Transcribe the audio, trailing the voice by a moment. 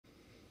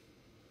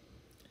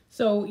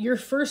So your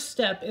first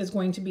step is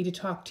going to be to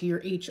talk to your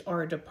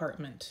HR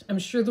department. I'm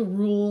sure the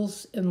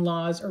rules and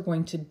laws are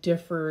going to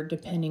differ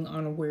depending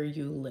on where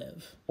you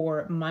live.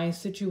 For my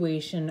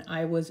situation,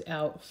 I was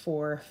out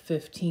for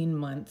 15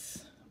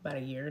 months, about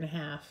a year and a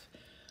half.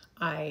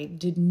 I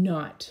did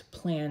not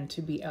plan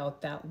to be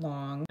out that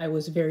long. I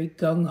was very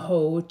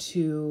gung-ho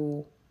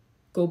to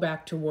go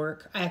back to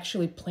work. I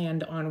actually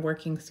planned on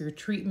working through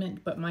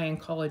treatment, but my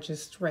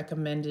oncologist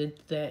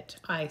recommended that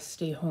I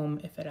stay home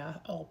if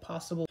at all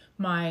possible.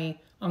 My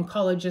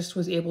oncologist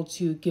was able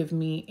to give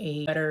me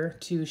a letter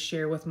to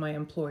share with my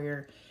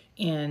employer,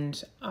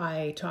 and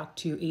I talked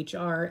to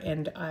HR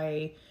and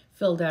I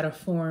filled out a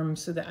form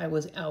so that I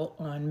was out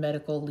on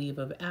medical leave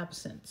of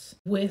absence.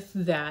 With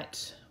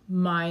that,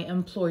 my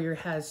employer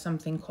has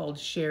something called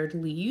shared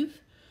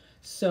leave.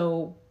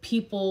 So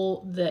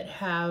people that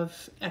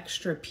have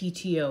extra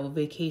PTO,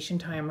 vacation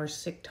time or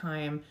sick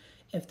time,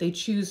 if they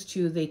choose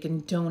to, they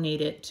can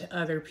donate it to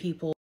other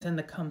people within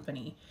the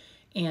company.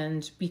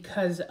 And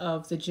because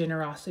of the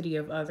generosity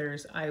of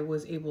others, I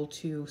was able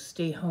to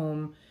stay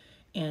home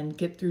and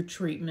get through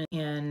treatment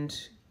and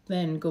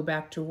then go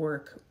back to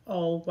work,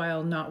 all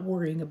while not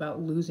worrying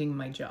about losing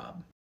my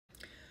job.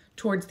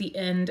 Towards the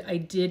end, I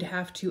did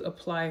have to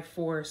apply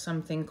for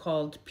something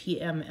called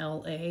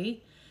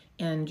PMLA,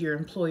 and your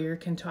employer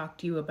can talk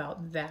to you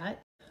about that.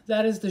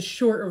 That is the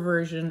shorter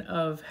version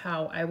of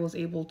how I was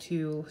able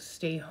to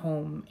stay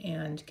home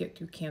and get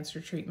through cancer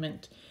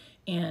treatment.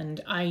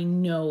 And I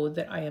know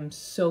that I am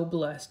so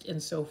blessed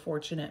and so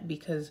fortunate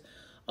because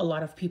a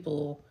lot of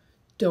people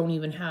don't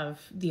even have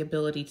the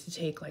ability to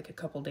take like a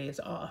couple days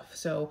off.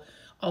 So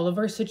all of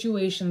our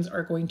situations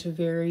are going to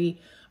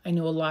vary. I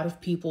know a lot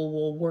of people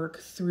will work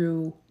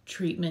through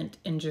treatment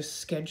and just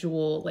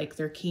schedule like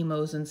their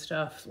chemos and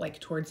stuff like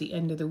towards the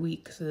end of the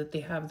week so that they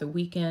have the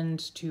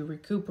weekend to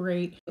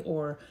recuperate,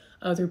 or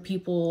other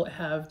people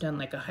have done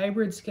like a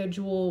hybrid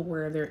schedule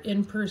where they're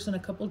in person a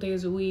couple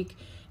days a week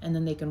and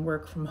then they can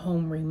work from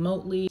home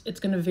remotely. It's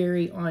going to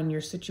vary on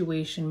your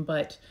situation,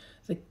 but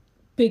the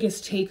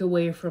biggest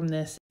takeaway from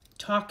this: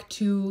 talk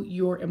to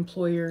your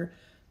employer,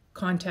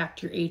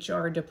 contact your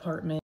HR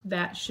department.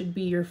 That should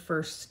be your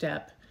first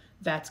step.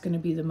 That's going to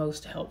be the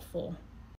most helpful.